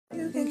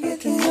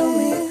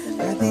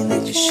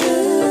you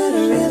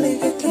should really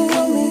get to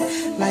know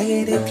me. Like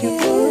it if you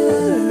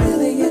would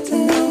really get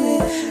to know me.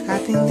 I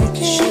think that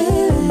you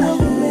should know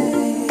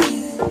me.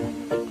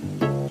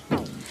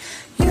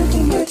 You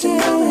can get to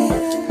know me.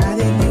 I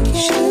think that you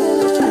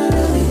should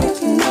really get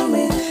to know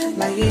me.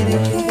 Like it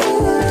if you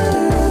would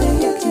really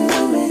get to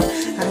know me.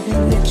 I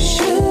think that you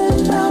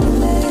should know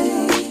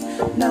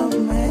me. Know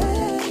me.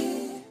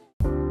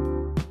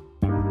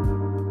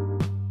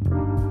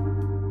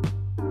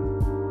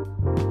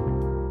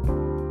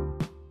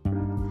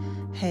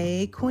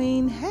 Hey,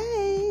 Queen.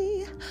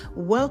 Hey,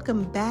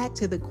 welcome back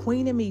to the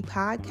Queen and Me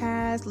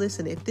podcast.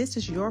 Listen, if this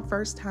is your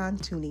first time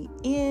tuning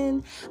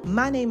in,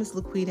 my name is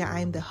Laquita. I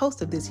am the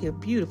host of this here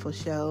beautiful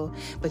show,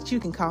 but you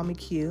can call me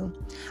Q.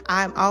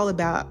 I'm all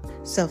about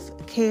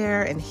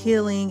self-care and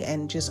healing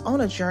and just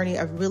on a journey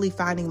of really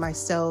finding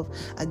myself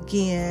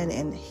again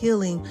and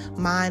healing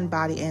mind,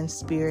 body, and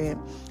spirit.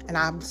 And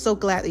I'm so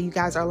glad that you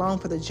guys are along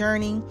for the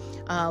journey.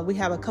 We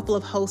have a couple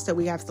of hosts that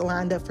we have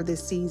lined up for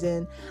this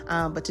season,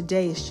 but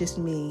today it's just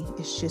me.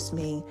 It's just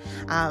me.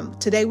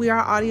 Today we are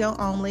audio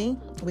only.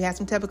 We had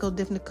some technical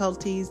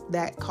difficulties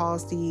that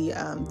caused the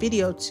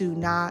video to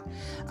not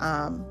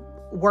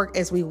work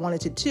as we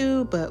wanted it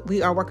to, but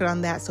we are working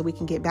on that so we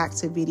can get back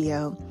to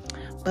video.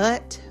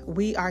 But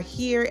we are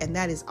here, and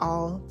that is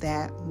all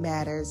that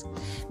matters.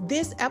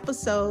 This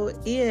episode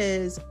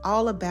is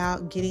all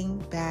about getting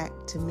back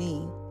to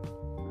me.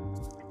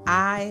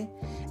 I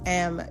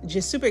am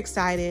just super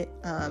excited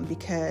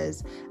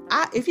because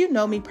if you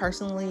know me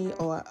personally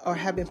or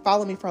have been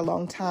following me for a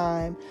long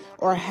time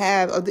or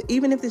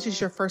even if this is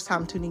your first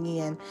time tuning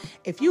in,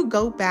 if you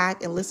go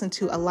back and listen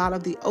to a lot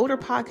of the older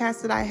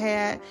podcasts that I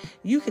had,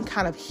 you can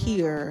kind of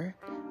hear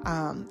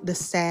the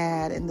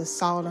sad and the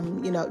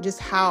solemn, just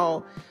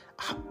how,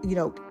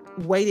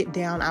 weighted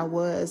down I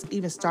was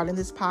even starting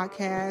this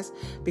podcast,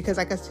 because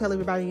like I tell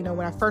everybody,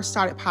 when I first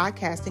started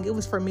podcasting, it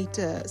was for me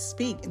to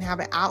speak and have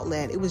an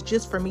outlet. It was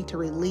just for me to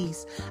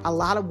release a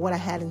lot of what I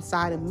had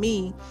inside of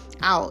me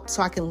out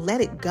so I can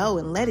let it go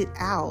and let it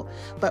out.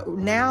 But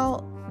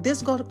now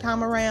this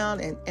time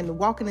around and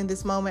walking in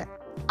this moment,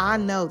 I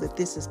know that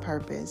this is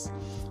purpose.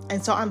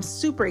 And so I'm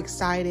super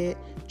excited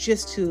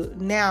just to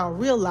now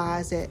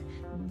realize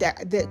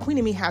that Queen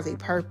and Me has a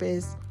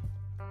purpose.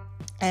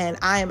 And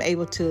I am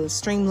able to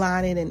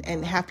streamline it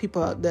and have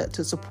people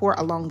to support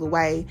along the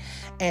way.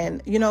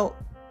 And,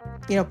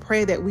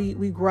 pray that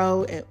we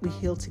grow and we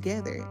heal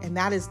together. And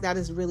that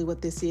is really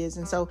what this is.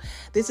 And so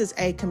this is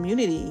a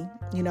community,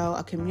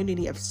 a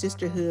community of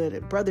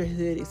sisterhood,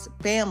 brotherhood, it's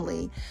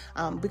family,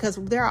 because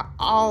there are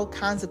all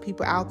kinds of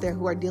people out there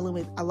who are dealing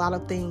with a lot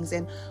of things.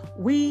 And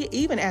we,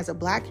 even as a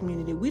Black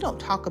community, we don't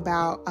talk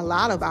about a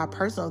lot of our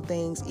personal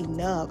things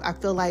enough. I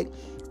feel like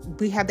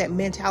we have that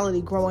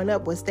mentality growing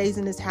up: what stays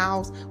in this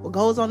house, what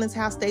goes on in this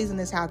house stays in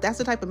this house. That's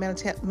the type of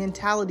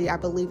mentality I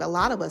believe a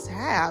lot of us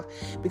have,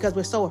 because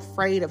we're so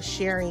afraid of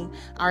sharing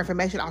our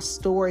information, our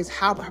stories,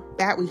 how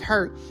bad we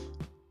hurt.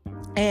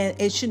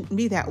 And it shouldn't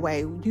be that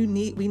way. We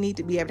need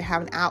to be able to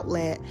have an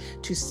outlet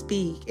to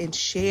speak and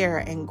share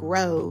and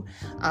grow.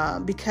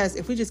 Because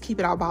if we just keep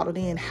it all bottled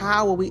in,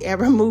 how will we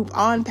ever move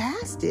on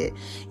past it?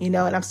 And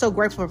I'm so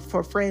grateful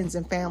for friends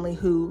and family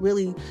who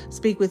really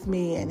speak with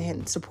me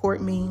and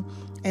support me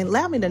and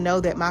allow me to know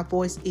that my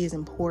voice is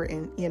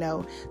important,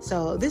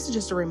 So this is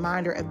just a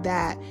reminder of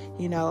that.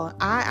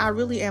 I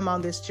really am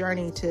on this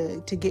journey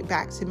to get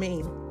back to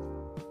me.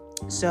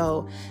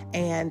 So,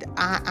 and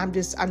I'm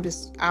just, I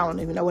don't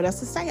even know what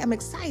else to say. I'm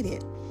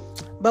excited,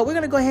 but we're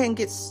going to go ahead and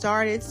get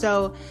started.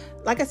 So,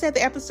 like I said,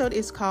 the episode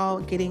is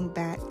called Getting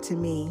Back to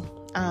Me.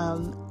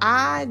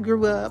 I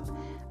grew up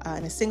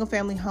in a single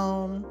family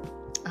home.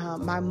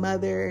 My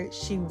mother,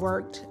 she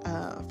worked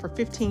for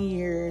 15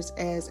 years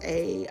as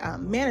a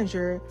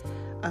manager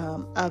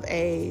of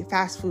a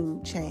fast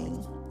food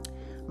chain.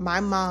 My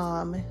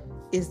mom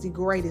is the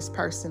greatest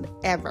person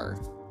ever.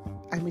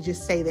 I mean,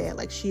 just say that,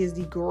 like, she is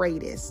the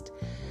greatest.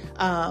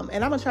 And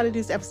I'm going to try to do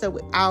this episode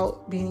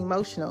without being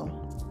emotional,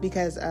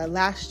 because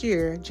last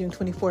year, June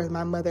 24th,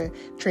 my mother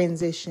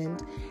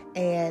transitioned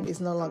and is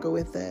no longer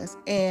with us.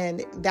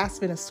 And that's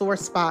been a sore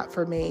spot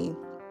for me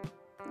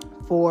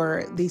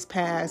for these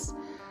past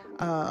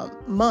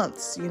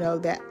months,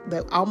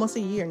 that almost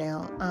a year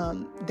now,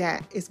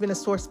 that it's been a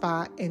sore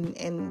spot.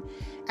 And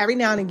every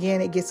now and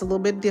again, it gets a little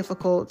bit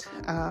difficult.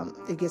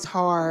 It gets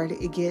hard.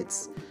 It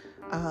gets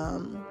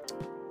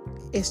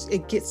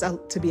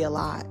to be a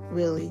lot,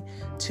 really,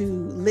 to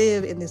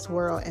live in this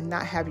world and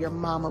not have your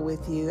mama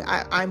with you.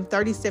 I'm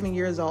 37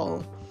 years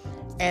old,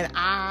 and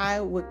I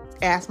would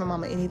ask my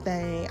mama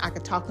anything. I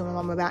could talk to my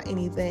mama about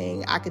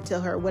anything. I could tell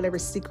her whatever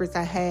secrets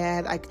I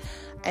had,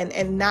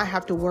 and not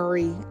have to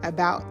worry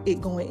about it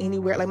going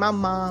anywhere. Like, my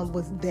mom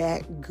was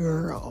that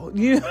girl.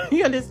 You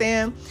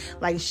understand?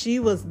 Like, she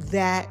was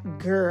that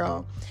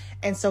girl.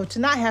 And so to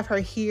not have her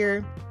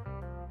here,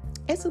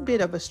 it's a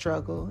bit of a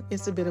struggle.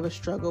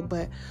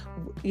 But,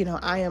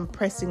 I am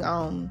pressing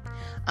on.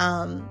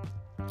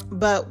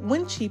 But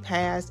when she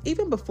passed,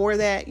 even before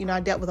that, I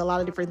dealt with a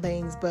lot of different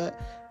things, but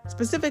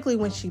specifically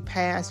when she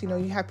passed, you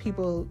have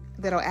people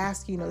that'll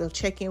ask you, they'll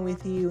check in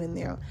with you and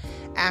they'll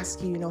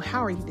ask you,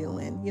 how are you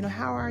doing?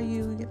 How are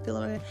you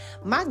feeling?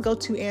 My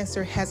go-to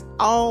answer has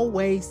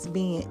always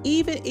been,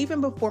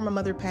 even before my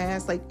mother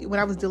passed, like when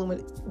I was dealing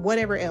with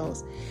whatever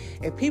else,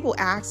 if people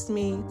asked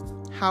me,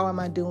 how am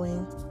I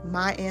doing?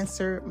 My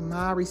answer,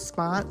 my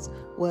response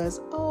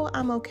was, oh,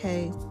 I'm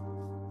okay.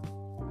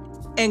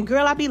 And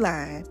girl, I be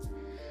lying.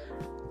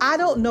 I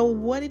don't know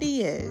what it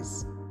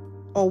is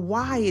or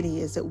why it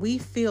is that we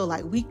feel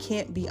like we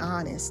can't be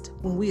honest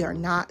when we are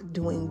not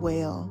doing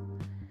well.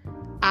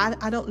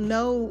 I don't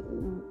know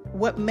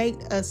what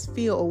made us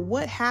feel or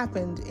what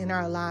happened in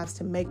our lives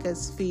to make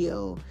us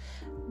feel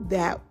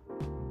that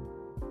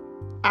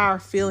our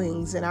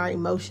feelings and our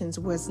emotions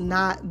was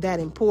not that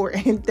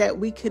important, that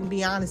we couldn't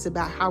be honest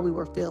about how we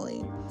were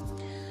feeling.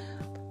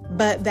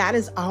 But that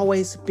has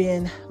always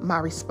been my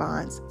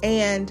response.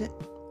 And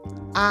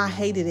I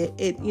hated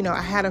it.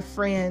 I had a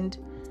friend,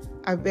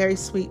 a very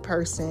sweet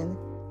person,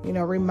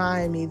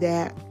 remind me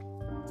that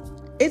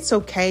it's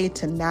okay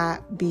to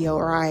not be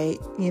all right.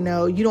 You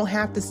don't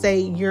have to say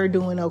you're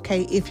doing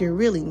okay if you're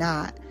really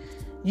not.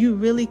 You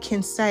really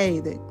can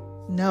say that,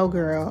 no,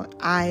 girl,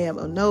 I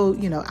am, no,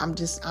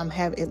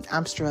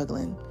 I'm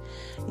struggling,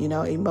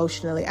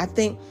 emotionally. I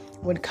think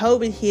when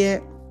COVID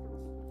hit,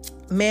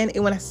 man,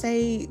 and when I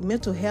say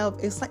mental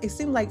health, it's like, it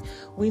seemed like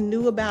we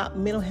knew about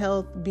mental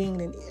health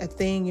being a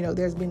thing.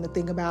 There's been the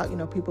thing about,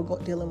 people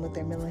dealing with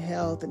their mental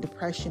health and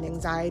depression,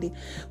 anxiety.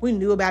 We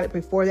knew about it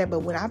before that. But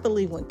when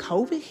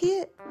COVID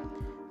hit,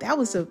 that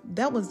was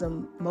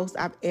the most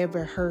I've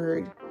ever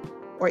heard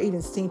or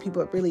even seen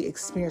people really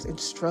experience and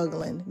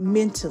struggling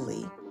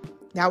mentally.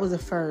 That was the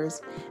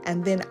first.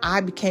 And then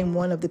I became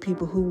one of the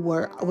people who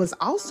was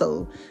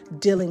also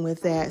dealing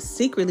with that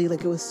secretly.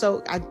 Like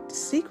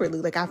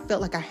I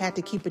felt like I had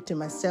to keep it to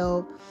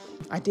myself.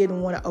 I didn't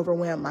want to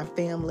overwhelm my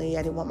family.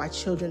 I didn't want my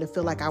children to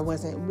feel like I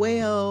wasn't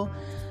well.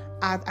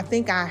 I felt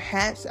like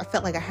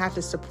I had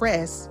to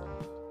suppress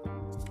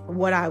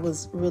what I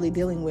was really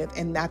dealing with.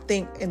 And I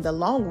think in the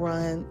long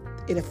run,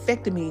 it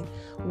affected me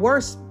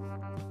worse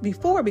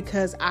before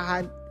because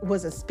I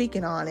wasn't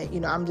speaking on it.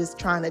 I'm just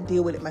trying to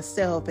deal with it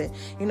myself. And,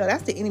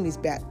 that's the enemy's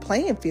back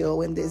playing field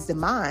when there's the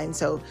mind.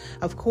 So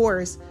of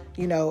course,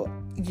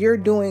 you're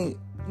doing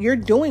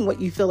what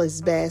you feel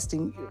is best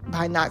and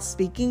by not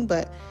speaking,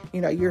 but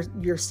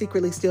you're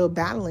secretly still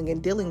battling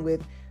and dealing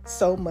with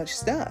so much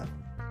stuff.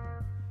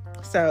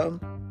 So,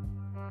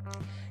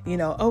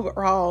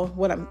 overall,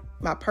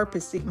 my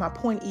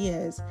point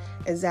is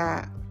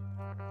that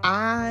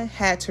I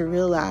had to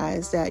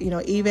realize that,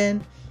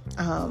 even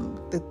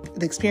the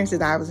experiences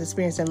that I was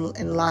experiencing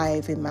in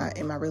life, in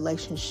my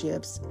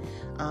relationships,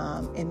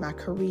 in my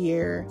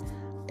career,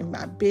 in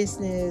my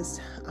business,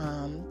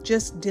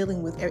 just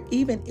dealing with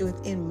even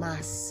within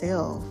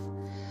myself,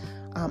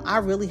 I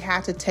really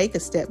had to take a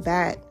step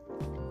back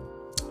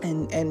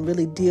and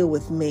really deal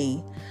with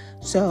me.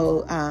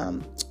 So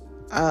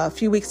a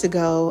few weeks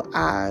ago,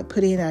 I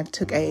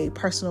took a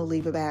personal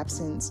leave of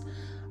absence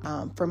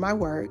for my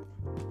work,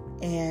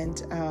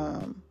 and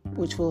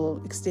which will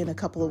extend a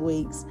couple of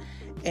weeks.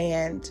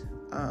 And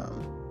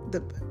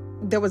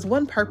there was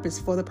one purpose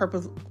for the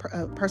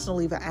personal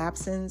leave of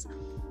absence,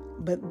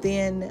 but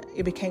then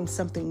it became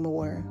something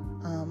more.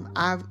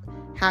 I've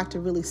had to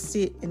really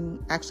sit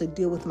and actually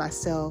deal with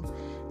myself,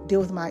 deal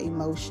with my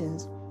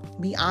emotions,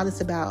 be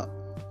honest about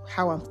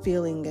how I'm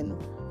feeling and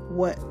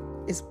what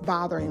is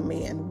bothering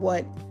me and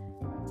what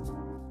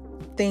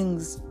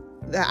things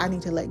that I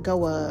need to let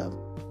go of.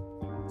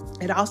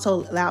 It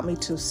also allowed me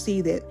to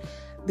see that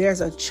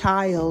there's a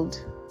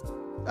child,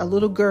 a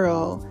little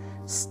girl,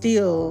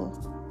 still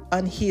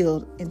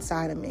unhealed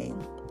inside of me,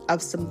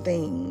 of some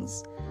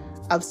things,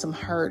 of some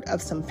hurt,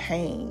 of some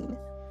pain,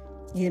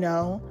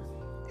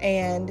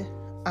 And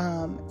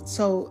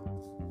so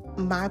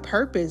my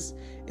purpose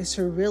is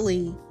to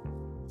really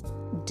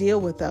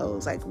deal with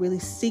those, like really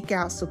seek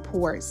out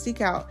support,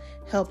 seek out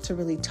help to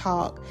really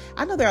talk.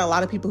 I know there are a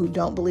lot of people who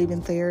don't believe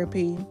in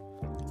therapy,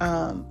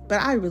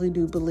 but I really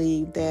do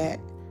believe that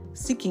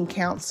seeking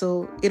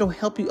counsel, it'll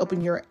help you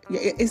open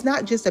it's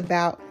not just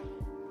about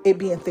it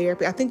being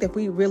therapy. I think that if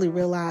we really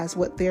realize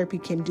what therapy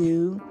can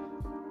do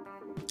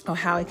or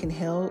how it can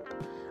help,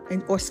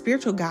 or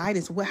spiritual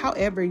guidance,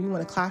 however you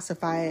want to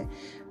classify it,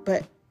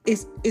 but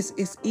it's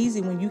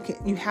easy when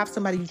you have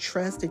somebody you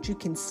trust that you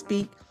can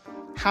speak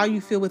how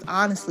you feel with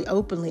honestly,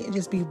 openly, and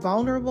just be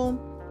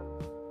vulnerable,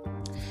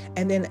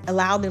 and then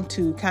allow them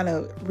to kind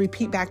of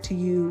repeat back to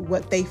you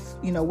what they,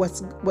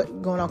 what's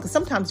going on. Because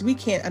sometimes we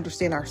can't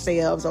understand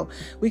ourselves, or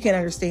we can't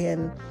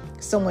understand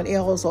someone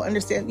else, or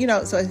understand,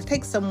 so it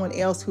takes someone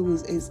else who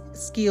is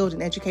skilled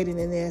and educated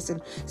in this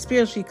and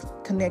spiritually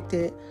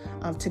connected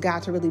to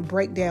God to really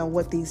break down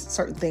what these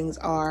certain things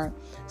are.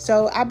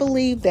 So I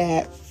believe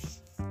that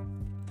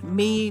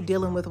me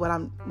dealing with what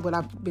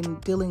I've been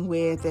dealing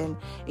with, and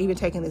even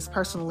taking this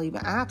personal leave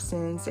of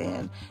absence,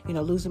 and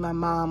losing my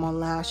mom on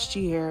last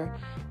year,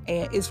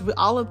 and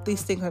all of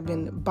these things have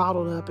been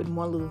bottled up in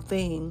one little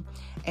thing.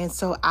 And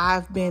so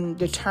I've been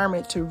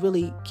determined to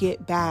really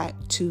get back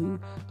to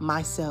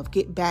myself,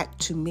 get back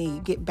to me,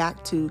 get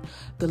back to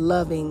the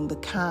loving, the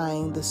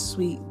kind, the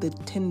sweet, the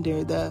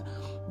tender,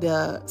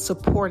 the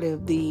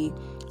supportive, the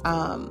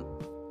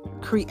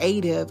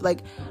creative.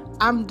 Like,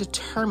 I'm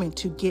determined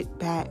to get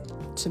back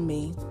to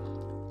me.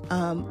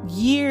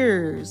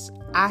 Years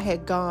I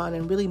had gone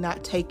and really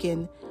not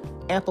taken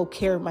ample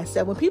care of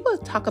myself. When people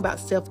talk about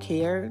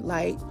self-care,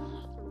 like,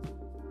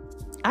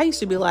 I used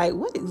to be like,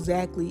 what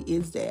exactly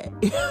is that?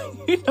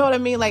 You know what I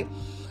mean? Like,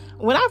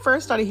 when I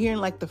first started hearing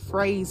like the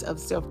phrase of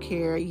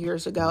self-care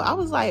years ago, I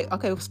was like,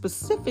 okay,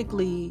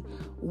 specifically,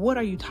 what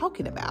are you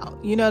talking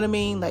about? You know what I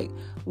mean? Like,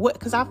 what?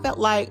 Because I felt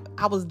like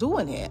I was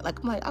doing it. Like,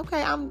 I'm like,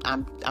 okay,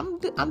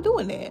 I'm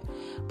doing it.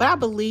 But I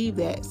believe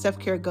that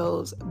self-care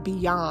goes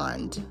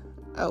beyond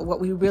what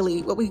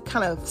we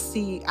kind of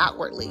see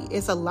outwardly.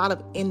 It's a lot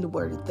of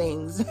inward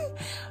things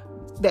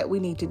that we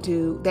need to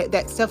do,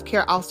 that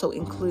self-care also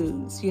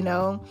includes,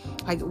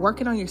 like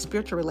working on your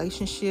spiritual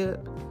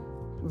relationship,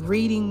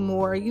 reading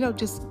more,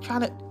 just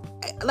trying to,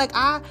 like,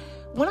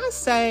 when I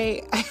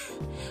say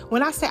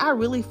I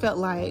really felt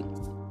like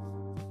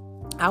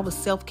I was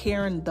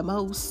self-caring the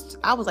most.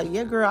 I was like,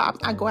 yeah, girl,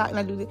 I go out and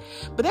I do this.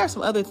 But there are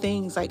some other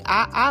things, like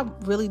I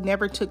really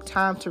never took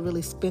time to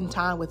really spend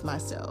time with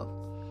myself.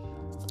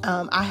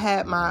 I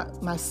had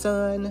my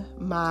son,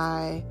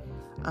 my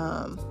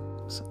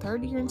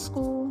third year in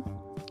school,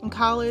 in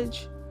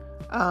college.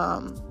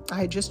 I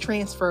had just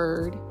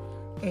transferred,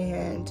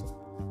 and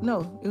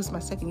no, it was my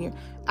second year.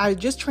 I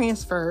just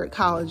transferred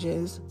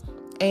colleges,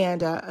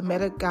 and I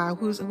met a guy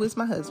who is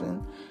my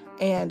husband,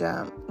 and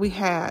we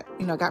had,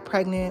 got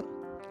pregnant,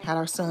 had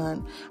our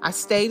son. I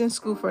stayed in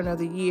school for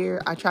another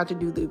year. I tried to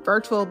do the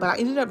virtual, but I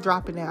ended up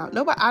dropping out.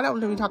 I don't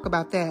even talk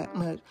about that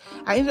much.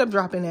 I ended up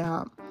dropping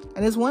out,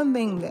 and it's one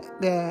thing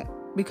that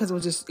because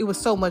it was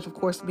so much, of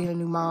course, being a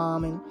new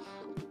mom and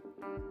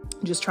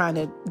just trying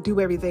to do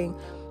everything.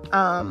 But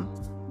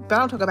I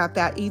don't talk about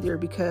that either,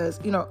 because,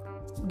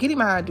 getting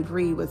my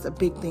degree was a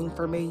big thing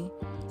for me.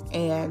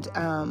 And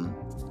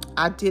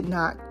I did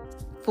not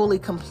fully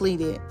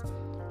complete it.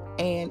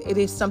 And it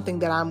is something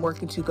that I'm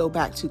working to go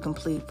back to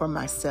complete for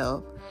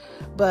myself.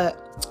 But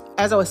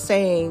as I was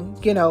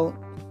saying,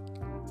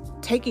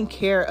 taking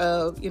care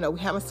of, we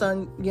had my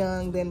son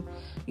young, then,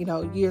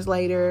 years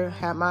later,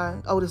 had my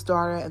oldest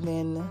daughter, and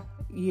then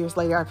years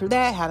later after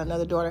that, had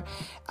another daughter.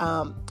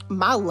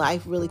 My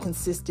life really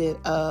consisted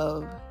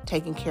of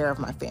taking care of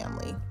my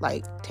family,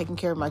 like taking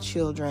care of my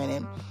children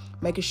and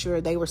making sure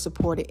they were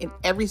supported in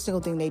every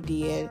single thing they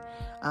did.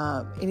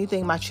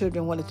 Anything my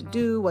children wanted to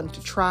do, wanted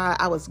to try,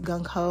 I was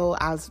gung-ho.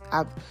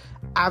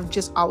 I've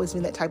just always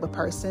been that type of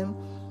person.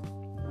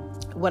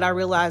 What I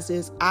realized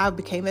is I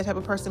became that type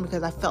of person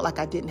because I felt like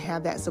I didn't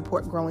have that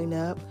support growing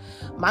up.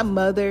 My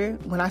mother,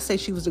 when I say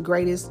she was the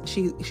greatest,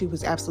 she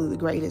was absolutely the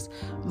greatest.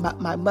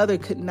 My mother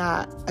could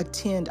not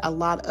attend a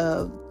lot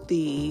of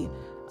the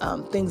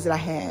things that I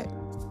had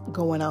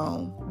going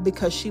on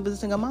because she was a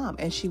single mom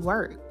and she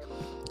worked.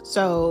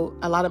 So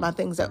a lot of my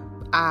things that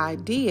I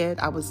did,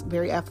 I was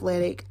very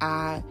athletic.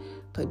 I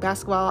played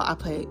basketball.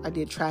 I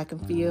did track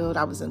and field.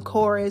 I was in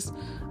chorus.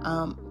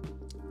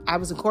 I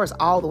was in chorus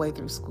all the way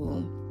through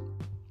school,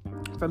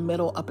 from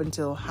middle up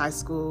until high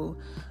school.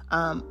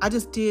 I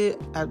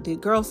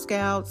did Girl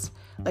Scouts.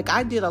 Like,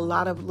 I did a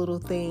lot of little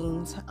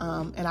things.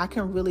 And I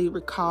can literally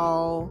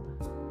recall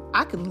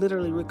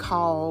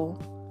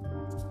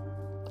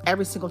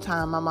every single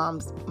time my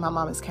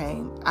mom has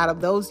came out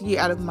of those years,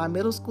 out of my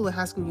middle school and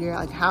high school year,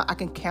 like how I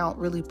can count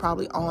really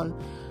probably on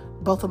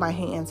both of my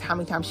hands how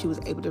many times she was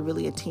able to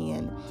really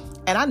attend.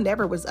 And I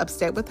never was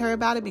upset with her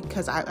about it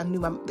because I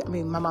knew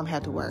my mom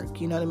had to work.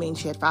 You know what I mean?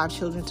 She had 5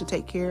 children to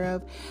take care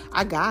of.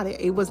 I got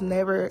it. It was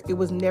never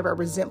a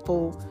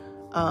resentful.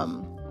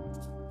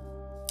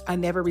 I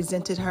never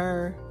resented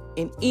her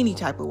in any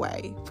type of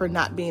way for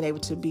not being able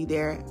to be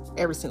there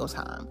every single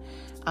time.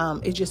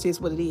 It just is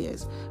what it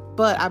is.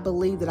 But I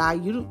believe that I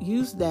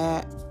used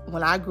that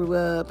when I grew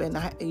up and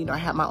I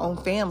had my own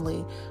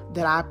family,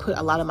 that I put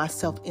a lot of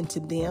myself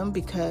into them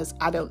because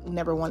I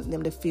never wanted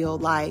them to feel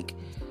like,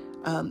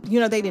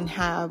 they didn't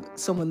have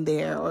someone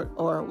there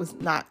or was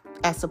not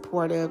as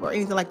supportive or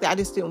anything like that. I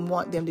just didn't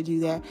want them to do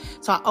that.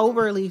 So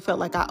I felt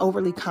like I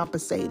overly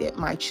compensated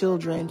my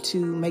children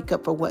to make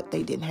up for what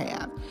they didn't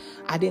have.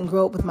 I didn't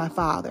grow up with my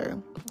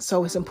father.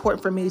 So it's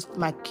important for me,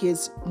 my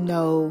kids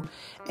know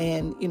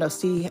and,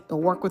 see or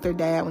work with their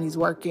dad when he's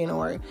working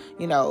or,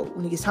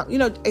 when he gets home.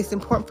 It's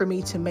important for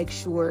me to make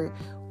sure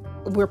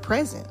we're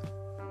present.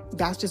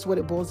 That's just what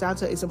it boils down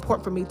to. It's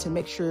important for me to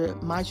make sure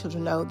my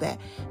children know that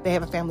they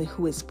have a family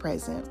who is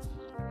present,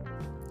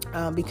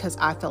 because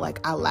I felt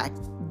like I lacked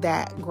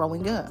that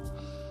growing up.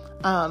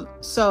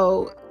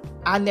 So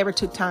I never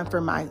took time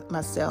for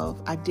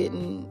myself. I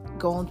didn't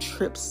go on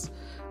trips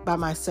by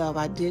myself.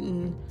 I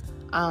didn't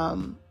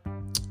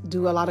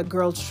do a lot of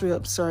girl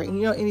trips or,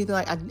 anything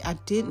like I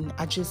didn't.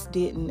 I just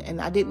didn't. And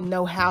I didn't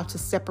know how to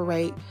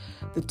separate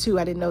the two.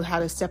 I didn't know how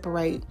to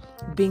separate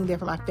being there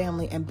for my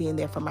family and being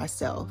there for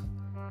myself.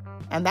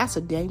 And that's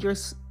a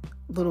dangerous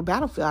little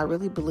battlefield, I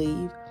really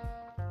believe.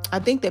 I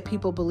think that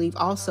people believe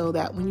also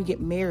that when you get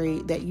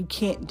married that you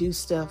can't do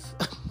stuff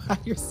by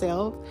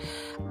yourself.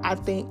 I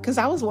think, because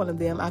I was one of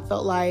them, I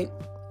felt like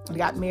I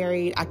got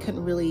married, I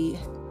couldn't really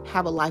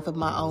have a life of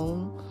my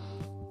own,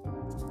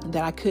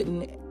 that I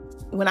couldn't.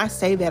 When I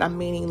say that, I'm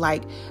meaning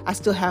like I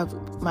still have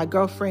my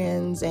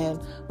girlfriends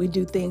and we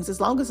do things as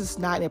long as it's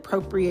not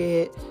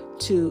inappropriate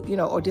to,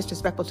 or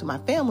disrespectful to my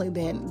family,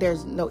 then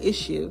there's no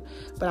issue.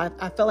 But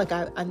I felt like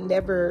I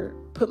never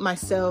put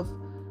myself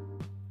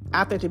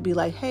out there to be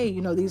like, hey,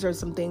 these are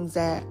some things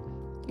that,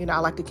 I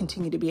like to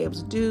continue to be able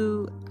to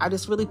do. I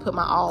just really put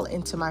my all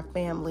into my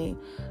family.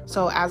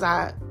 So as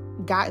I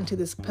got into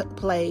this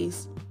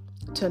place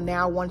to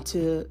now want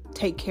to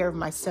take care of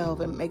myself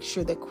and make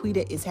sure that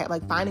Quita is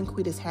finding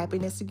Quita's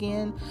happiness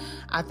again,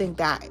 I think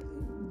that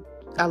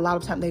a lot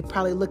of times they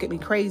probably look at me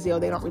crazy or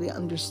they don't really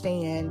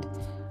understand,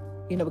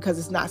 because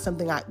it's not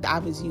something I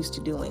was used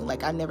to doing,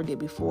 like I never did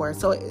before.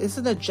 So it's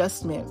an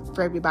adjustment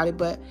for everybody,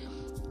 but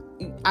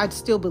I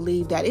still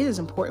believe that it is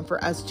important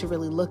for us to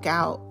really look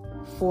out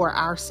for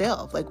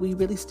ourselves. Like we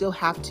really still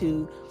have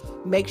to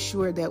make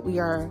sure that we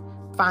are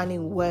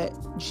finding what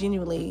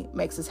genuinely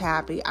makes us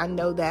happy. I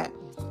know that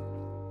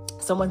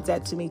someone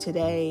said to me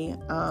today,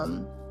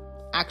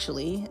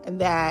 actually,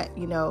 that,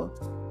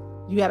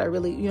 you got to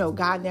really,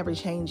 God never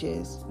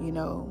changes,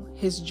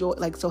 his joy.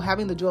 So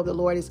having the joy of the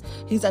Lord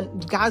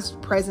God's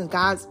presence,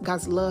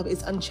 God's love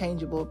is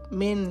unchangeable.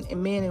 Men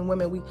and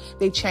women,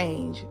 they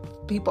change.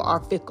 People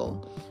are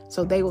fickle,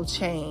 so they will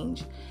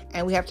change.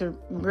 And we have to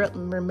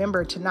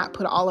remember to not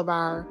put all of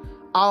our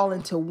all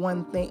into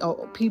one thing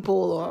or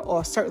people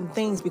or certain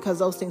things, because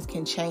those things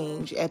can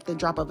change at the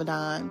drop of a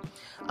dime.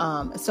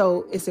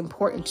 So it's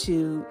important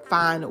to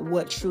find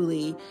what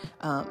truly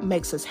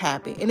makes us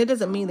happy. And it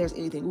doesn't mean there's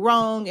anything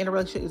wrong in a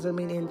relationship. It doesn't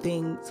mean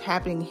anything's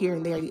happening here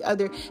and there or the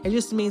other. It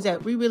just means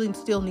that we really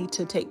still need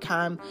to take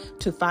time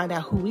to find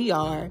out who we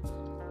are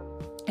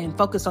and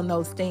focus on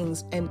those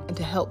things and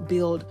to help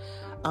build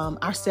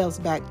ourselves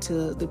back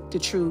to the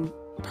true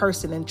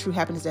person and true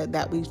happiness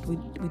that we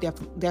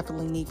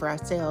definitely need for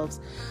ourselves.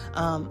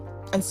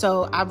 And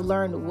so I've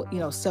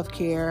learned,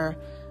 self-care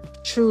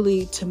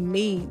truly to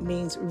me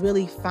means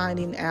really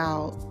finding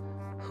out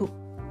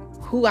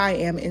who I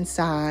am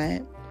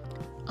inside,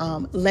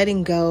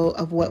 letting go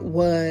of what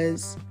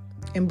was,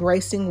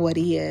 embracing what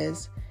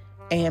is,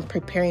 and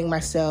preparing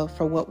myself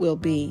for what will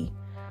be.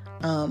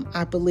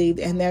 I believe,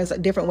 and there's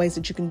different ways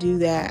that you can do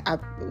that.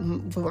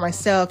 For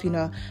myself,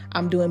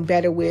 I'm doing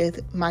better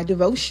with my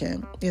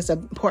devotion. It's an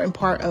important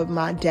part of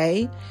my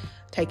day,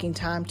 taking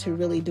time to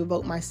really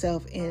devote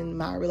myself in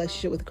my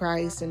relationship with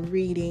Christ and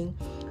reading.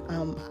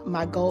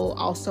 My goal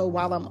also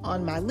while I'm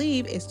on my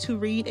leave is to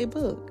read a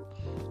book.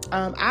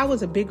 I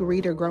was a big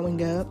reader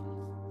growing up.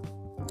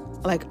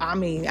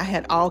 I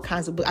had all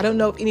kinds of books. I don't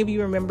know if any of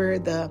you remember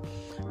the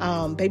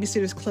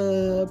Babysitter's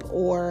Club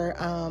or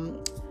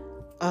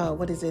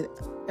what is it?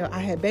 I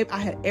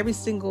had every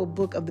single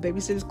book of the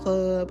Babysitter's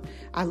Club.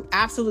 I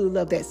absolutely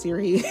love that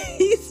series.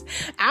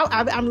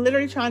 I'm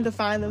literally trying to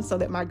find them so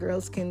that my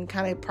girls can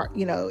kind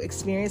of,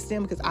 experience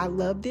them, because I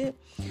loved it.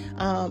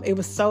 It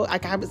was so,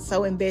 I was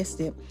so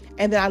invested.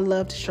 And then I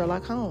loved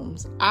Sherlock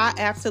Holmes.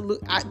 I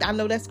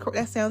know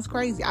that sounds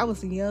crazy. I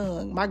was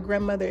young. My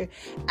grandmother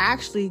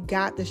actually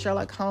got the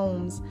Sherlock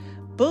Holmes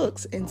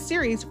books and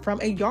series from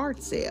a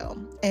yard sale,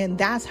 and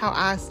that's how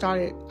I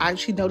started.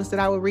 She noticed that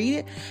I would read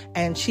it,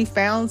 and she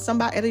found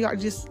somebody at a yard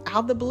just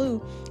out of the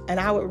blue, and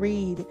I would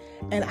read.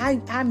 And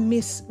I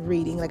miss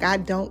reading.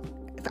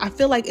 I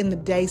feel like in the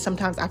day,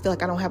 sometimes I feel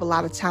like I don't have a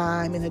lot of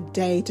time in a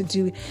day to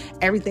do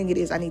everything it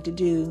is I need to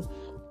do.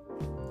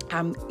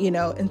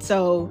 And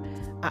so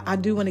I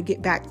do want to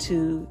get back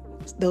to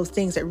those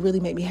things that really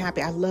make me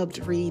happy. I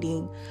loved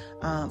reading.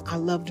 I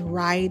loved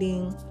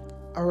writing.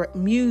 Or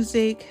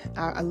music.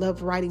 I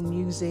love writing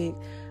music.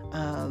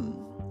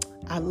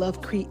 I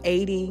love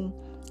creating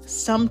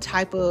some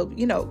type of,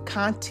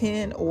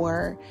 content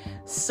or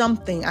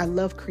something. I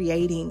love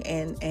creating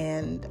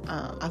and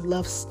I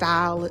love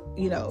style,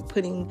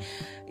 putting,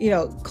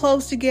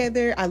 clothes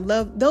together. I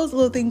love those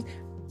little things.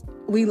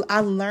 I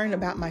learn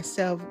about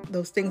myself,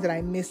 those things that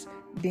I miss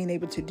being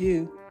able to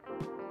do.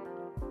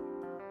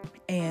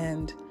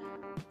 And,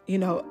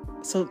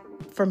 so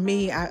for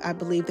me, I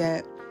believe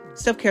that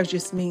self-care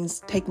just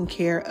means taking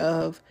care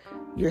of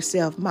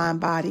yourself, mind,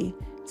 body,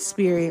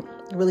 spirit,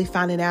 really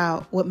finding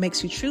out what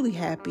makes you truly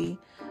happy,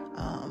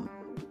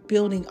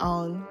 building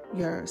on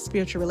your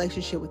spiritual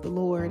relationship with the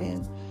Lord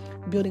and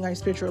building on your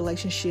spiritual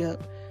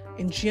relationship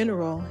in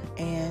general,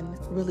 and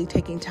really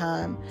taking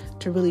time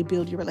to really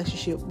build your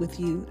relationship with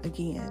you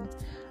again.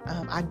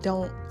 I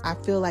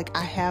feel like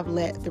I have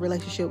let the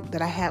relationship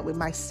that I had with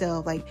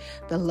myself, like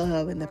the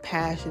love and the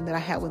passion that I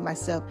had with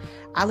myself,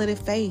 I let it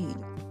fade.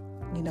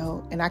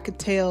 And I could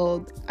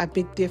tell a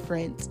big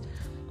difference,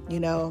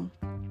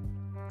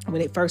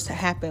 when it first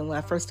happened, when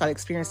I first started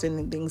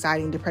experiencing the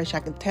anxiety and depression. I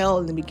can tell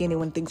in the beginning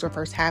when things were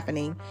first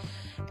happening.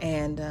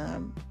 And,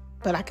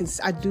 but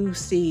I do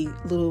see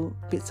little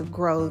bits of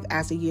growth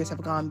as the years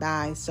have gone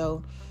by.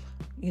 So,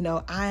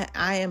 I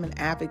am an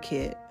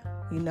advocate.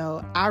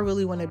 I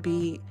really want to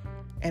be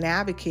an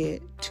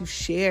advocate to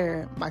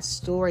share my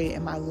story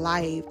and my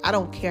life. I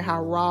don't care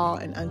how raw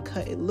and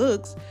uncut it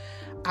looks.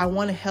 I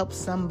want to help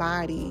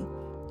somebody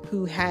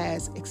who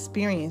has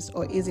experienced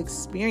or is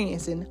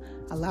experiencing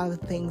a lot of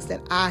the things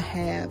that I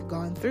have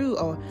gone through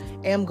or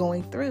am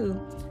going through,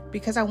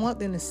 because I want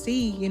them to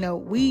see,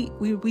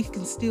 we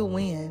can still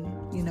win.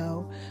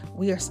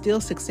 We are still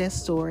success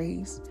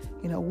stories.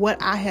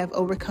 What I have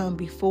overcome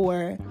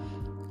before,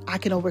 I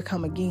can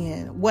overcome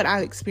again. What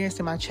I experienced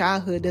in my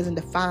childhood doesn't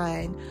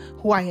define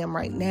who I am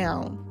right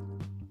now.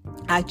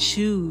 I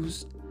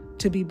choose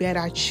to be better.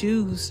 I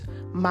choose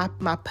my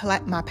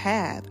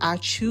path. I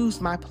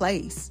choose my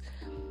place.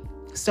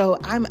 So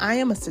I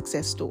am a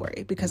success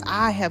story because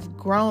I have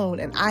grown,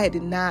 and I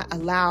did not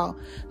allow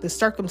the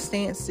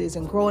circumstances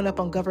and growing up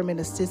on government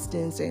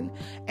assistance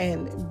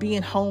and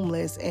being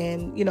homeless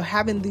and,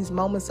 having these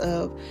moments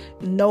of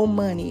no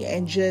money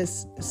and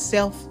just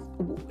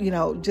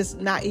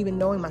just not even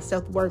knowing my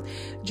self-worth.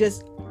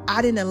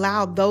 I didn't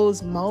allow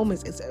those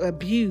moments. It's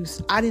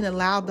abuse. I didn't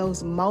allow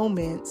those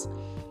moments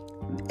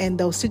and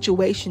those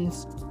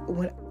situations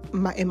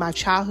in my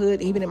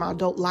childhood, even in my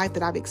adult life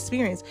that I've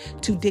experienced,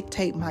 to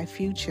dictate my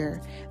future.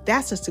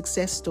 That's a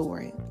success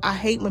story. I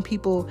hate when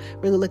people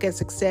really look at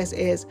success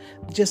as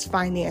just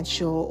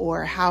financial,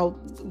 or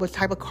what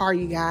type of car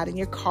you got, and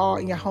your car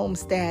and your home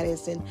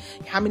status, and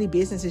how many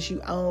businesses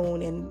you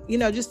own, and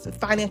just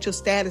financial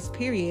status,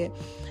 period.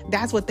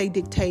 That's what they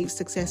dictate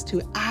success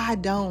to. I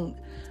don't.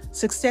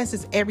 Success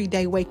is every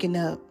day waking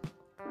up.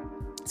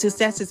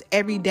 Success is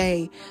every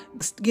day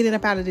getting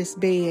up out of this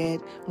bed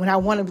when I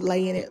want to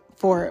lay in it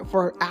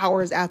for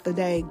hours out the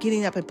day,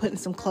 getting up and putting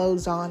some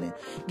clothes on and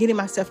getting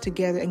myself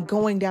together and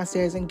going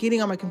downstairs and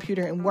getting on my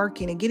computer and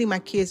working and getting my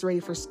kids ready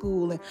for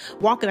school and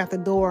walking out the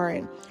door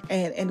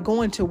and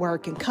going to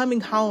work and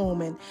coming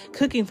home and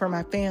cooking for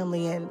my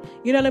family and,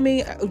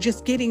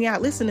 just getting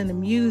out, listening to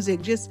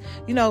music, just,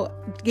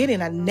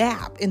 getting a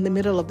nap in the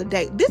middle of the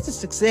day. This is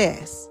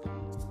success.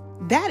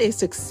 That is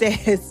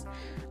success.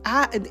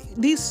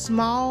 These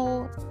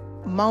small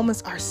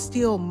moments are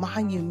still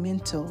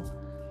monumental.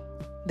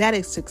 That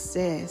is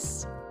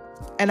success.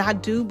 And I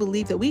do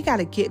believe that we got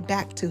to get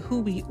back to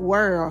who we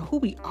were or who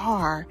we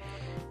are.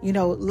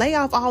 Lay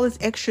off all this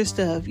extra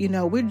stuff.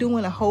 We're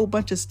doing a whole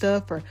bunch of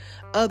stuff for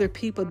other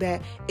people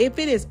that if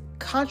it is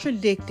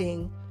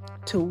contradicting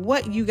to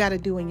what you got to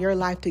do in your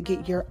life to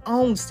get your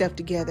own stuff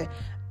together,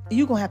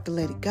 you're going to have to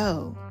let it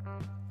go.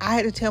 I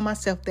had to tell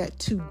myself that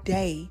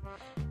today.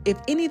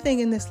 If anything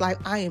in this life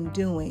I am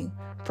doing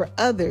for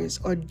others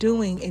or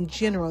doing in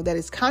general that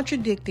is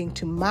contradicting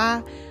to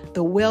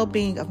the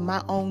well-being of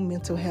my own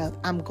mental health,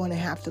 I'm going to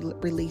have to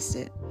release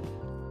it,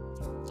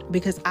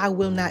 because I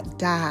will not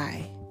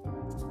die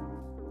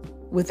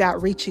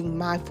without reaching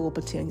my full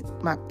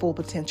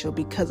potential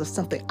because of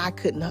something I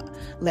couldn't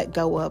let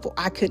go of, or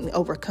I couldn't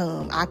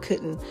overcome, I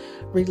couldn't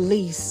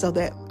release so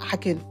that I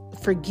can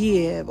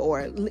forgive,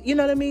 or you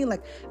know what I mean?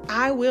 Like,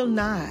 I will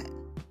not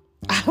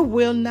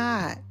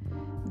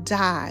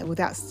die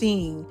without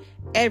seeing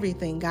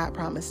everything God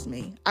promised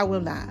me. I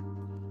will not.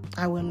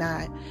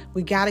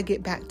 We got to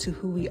get back to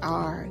who we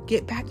are.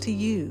 Get back to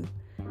you.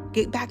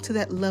 Get back to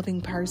that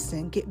loving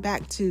person. Get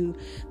back to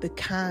the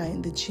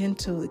kind, the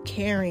gentle, the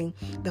caring,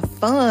 the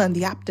fun,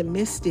 the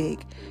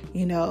optimistic.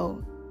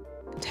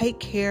 Take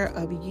care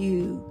of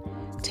you.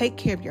 Take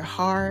care of your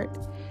heart.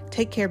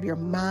 Take care of your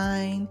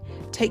mind.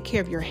 Take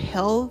care of your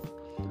health.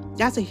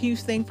 That's a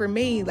huge thing for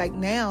me. Like,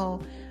 now,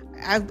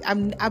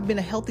 I've been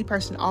a healthy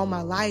person all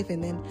my life,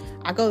 and then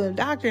I go to the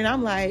doctor and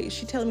I'm like,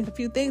 she telling me a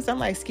few things. I'm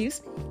like,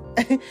 excuse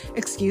me?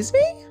 Excuse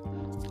me?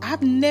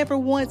 I've never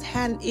once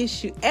had an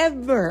issue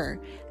ever.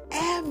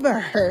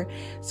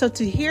 So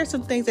to hear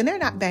some things, and they're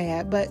not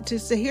bad, but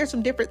just to hear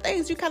some different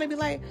things, you kind of be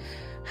like,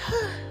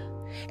 huh.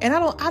 And I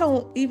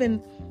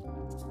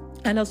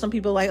know some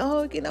people like,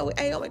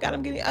 hey, oh my God,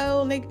 I'm getting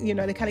old. And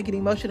they kind of get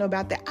emotional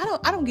about that.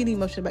 I don't get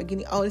emotional about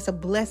getting old. It's a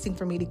blessing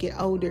for me to get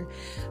older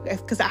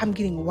because I'm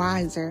getting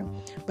wiser.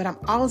 But I'm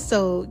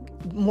also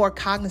more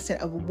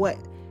cognizant of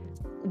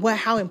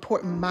how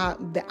important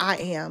I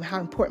am, how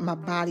important my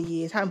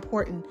body is, how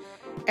important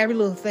every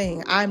little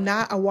thing. I'm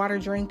not a water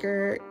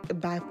drinker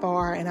by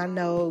far, and I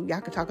know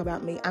y'all could talk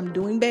about me. I'm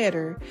doing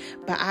better,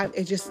 but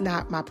it's just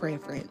not my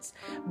preference.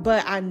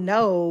 But I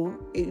know,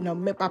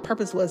 my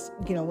purpose was,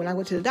 when I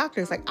went to the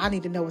doctor, it's like, I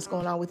need to know what's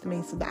going on with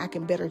me so that I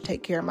can better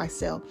take care of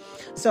myself.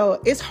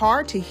 So it's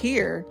hard to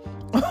hear.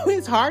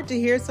 It's hard to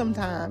hear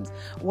sometimes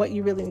what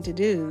you really need to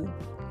do,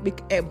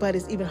 but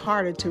it's even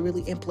harder to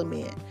really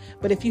implement.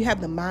 But if you have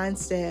the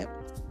mindset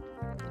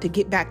to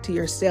get back to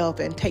yourself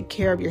and take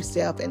care of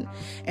yourself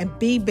and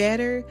be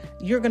better,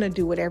 you're going to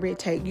do whatever it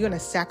takes. You're going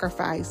to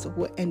sacrifice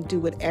and do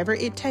whatever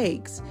it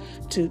takes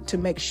to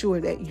make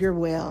sure that you're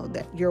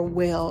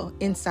well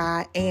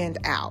inside and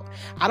out.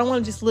 I don't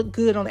want to just look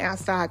good on the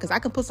outside, because I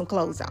can put some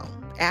clothes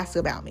on. Ask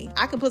about me.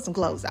 I can put some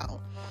clothes on.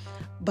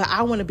 But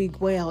I want to be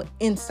well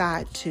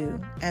inside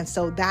too. And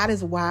so that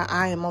is why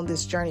I am on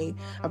this journey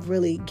of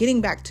really getting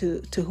back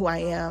to who I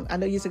am. I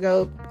know years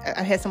ago,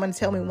 I had someone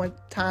tell me one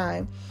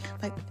time,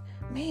 like,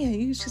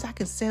 man, I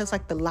can say it's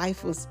like the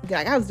life was,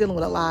 like, I was dealing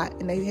with a lot.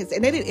 And it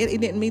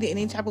didn't mean it in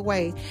any type of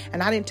way.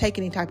 And I didn't take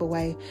any type of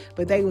way.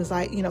 But they was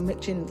like,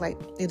 mentioned like,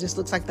 it just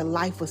looks like the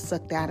life was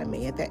sucked out of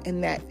me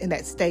in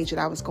that stage that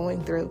I was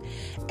going through.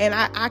 And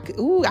I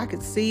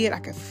could see it. I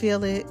could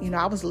feel it.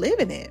 I was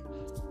living it.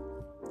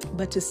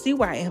 But to see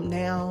where I am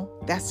now,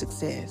 that's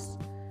success.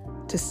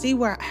 To see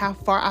how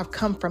far I've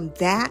come from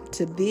that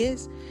to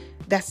this,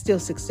 that's still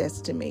success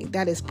to me.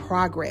 That is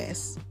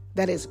progress.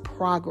 That is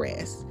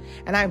progress.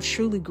 And I'm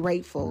truly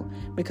grateful,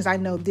 because I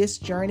know this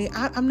journey,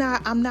 I'm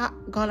not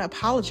going to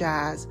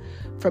apologize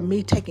for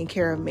me taking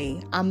care of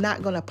me. I'm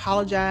not going to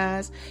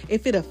apologize.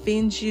 If it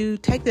offends you,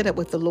 take that up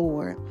with the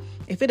Lord.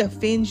 If it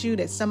offends you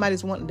that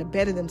somebody's wanting to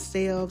better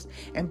themselves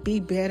and be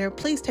better,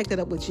 please take that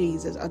up with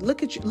Jesus. Or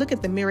look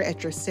at the mirror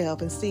at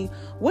yourself and see,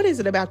 what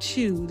is it about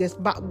you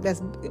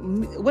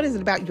what is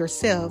it about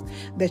yourself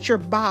that you're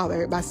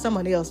bothered by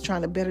someone else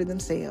trying to better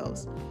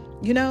themselves?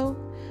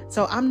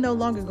 So I'm no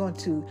longer going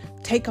to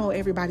take on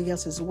everybody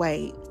else's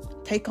weight,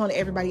 take on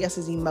everybody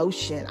else's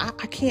emotion. I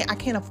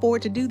can't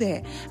afford to do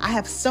that. I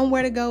have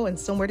somewhere to go and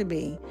somewhere to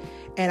be,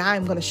 and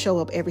I'm going to show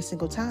up every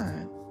single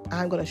time.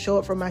 I'm going to show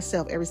up for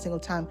myself every single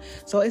time.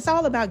 So it's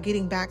all about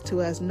getting back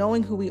to us,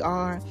 knowing who we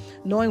are,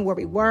 knowing where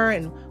we were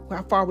and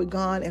how far we've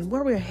gone and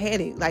where we're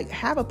headed. Like,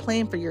 have a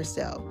plan for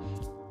yourself.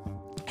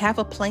 Have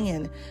a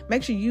plan.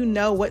 Make sure you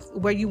know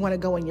where you want to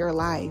go in your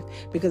life,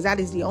 because that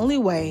is the only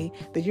way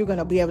that you're going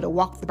to be able to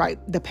walk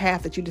the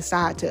path that you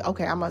decide to,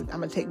 okay, I'm going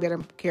to take better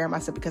care of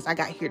myself because I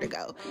got here to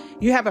go.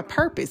 You have a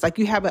purpose, like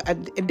you have a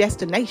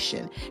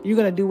destination. You're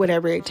going to do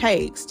whatever it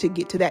takes to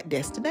get to that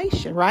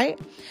destination, right?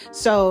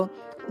 So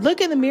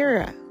look in the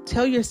mirror.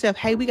 Tell yourself,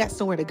 hey, we got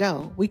somewhere to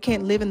go. We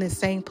can't live in the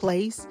same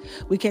place.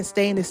 We can't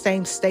stay in the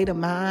same state of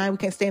mind. We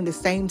can't stay in the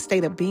same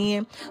state of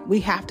being. We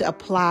have to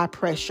apply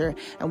pressure,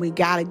 and we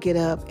got to get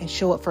up and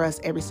show up for us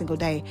every single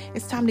day.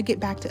 It's time to get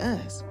back to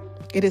us.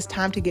 It is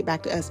time to get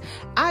back to us.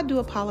 I do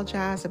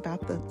apologize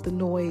about the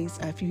noise.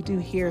 If you do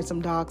hear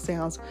some dog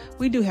sounds,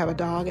 we do have a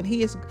dog, and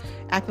he is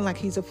acting like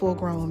he's a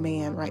full-grown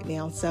man right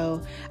now.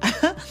 So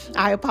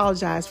I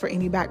apologize for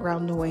any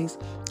background noise.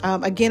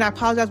 Again, I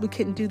apologize. We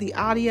couldn't do the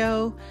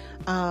audio.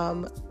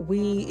 The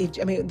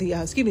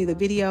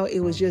video. It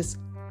was just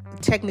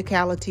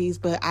technicalities,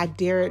 but I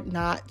dared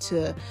not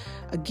to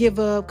give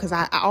up, because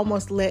I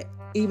almost let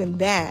even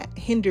that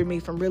hinder me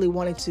from really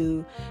wanting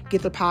to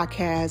get the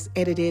podcast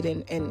edited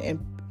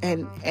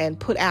and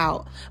put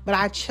out. But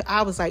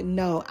I was like,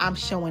 no, I'm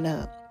showing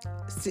up.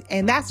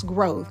 And that's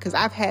growth, because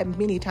I've had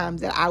many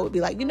times that I would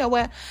be like, you know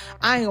what?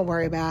 I ain't gonna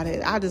worry about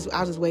it. I'll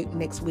just wait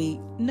next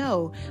week.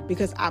 No,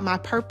 because my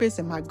purpose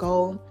and my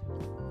goal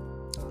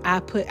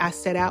I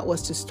set out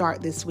was to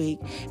start this week,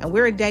 and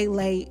we're a day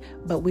late,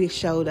 but we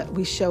showed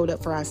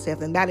up for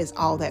ourselves, and that is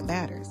all that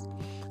matters.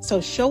 So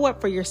show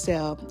up for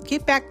yourself.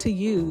 Get back to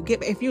you.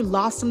 If you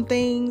lost some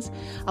things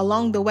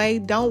along the way,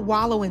 don't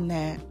wallow in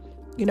that.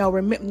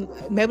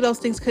 Maybe those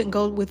things couldn't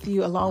go with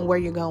you along where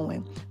you're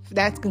going.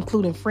 That's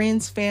including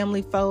friends,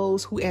 family,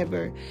 foes,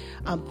 whoever.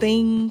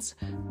 Things.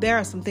 There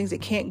are some things that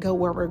can't go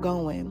where we're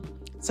going.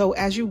 So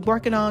as you're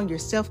working on your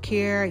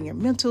self-care and your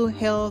mental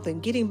health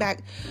and getting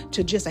back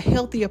to just a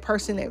healthier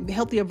person, a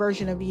healthier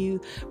version of you,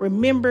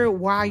 remember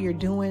why you're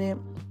doing it.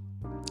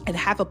 And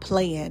have a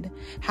plan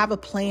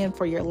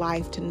for your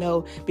life to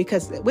know,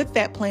 because with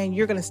that plan,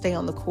 you're going to stay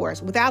on the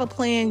course. Without a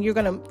plan, you're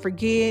going to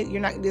forget.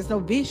 There's no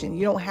vision.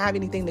 You don't have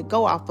anything to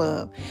go off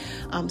of.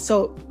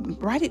 So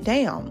write it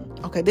down.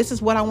 Okay, this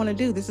is what I want to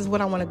do. This is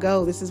what I want to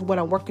go. This is what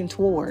I'm working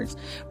towards.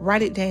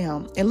 Write it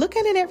down and look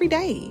at it every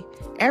day,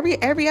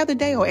 every other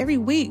day or every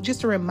week,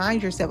 just to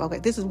remind yourself, okay,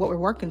 this is what we're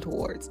working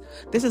towards.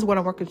 This is what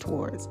I'm working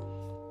towards,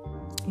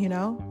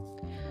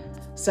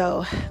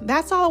 So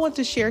that's all I want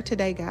to share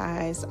today,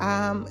 guys.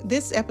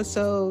 This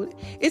episode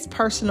is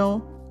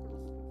personal.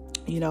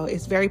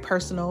 It's very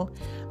personal,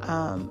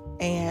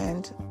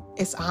 and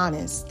it's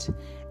honest.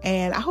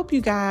 And I hope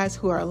you guys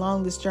who are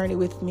along this journey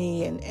with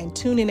me and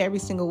tune in every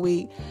single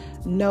week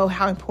know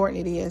how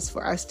important it is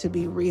for us to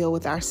be real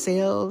with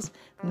ourselves,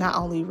 not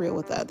only real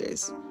with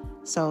others.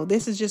 So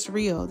this is just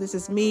real. This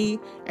is me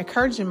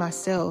encouraging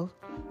myself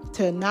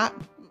to not,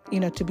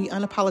 to be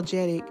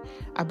unapologetic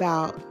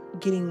about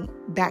getting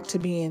back to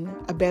being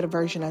a better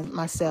version of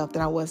myself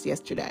than I was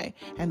yesterday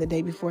and the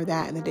day before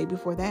that and the day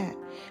before that.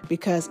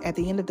 Because at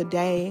the end of the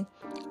day,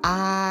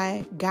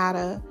 I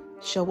gotta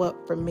show up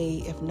for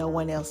me if no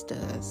one else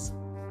does.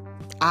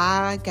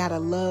 I gotta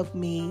love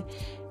me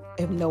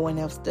if no one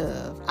else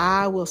does.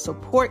 I will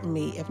support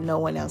me if no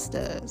one else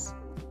does.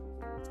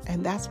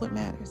 And that's what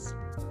matters.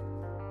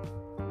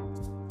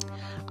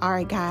 All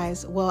right,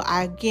 guys. Well,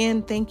 I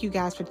again thank you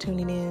guys for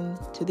tuning in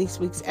to this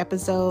week's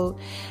episode.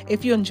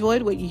 If you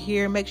enjoyed what you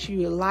hear, make sure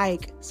you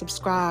like,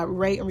 subscribe,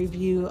 rate, and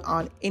review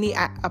on any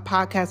a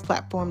podcast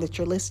platform that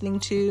you're listening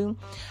to.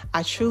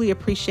 I truly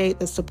appreciate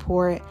the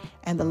support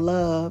and the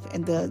love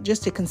and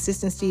the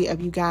consistency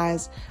of you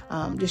guys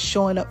just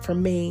showing up for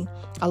me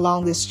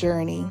along this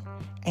journey.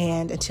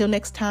 And until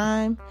next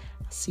time,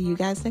 see you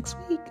guys next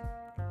week.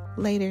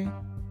 Later.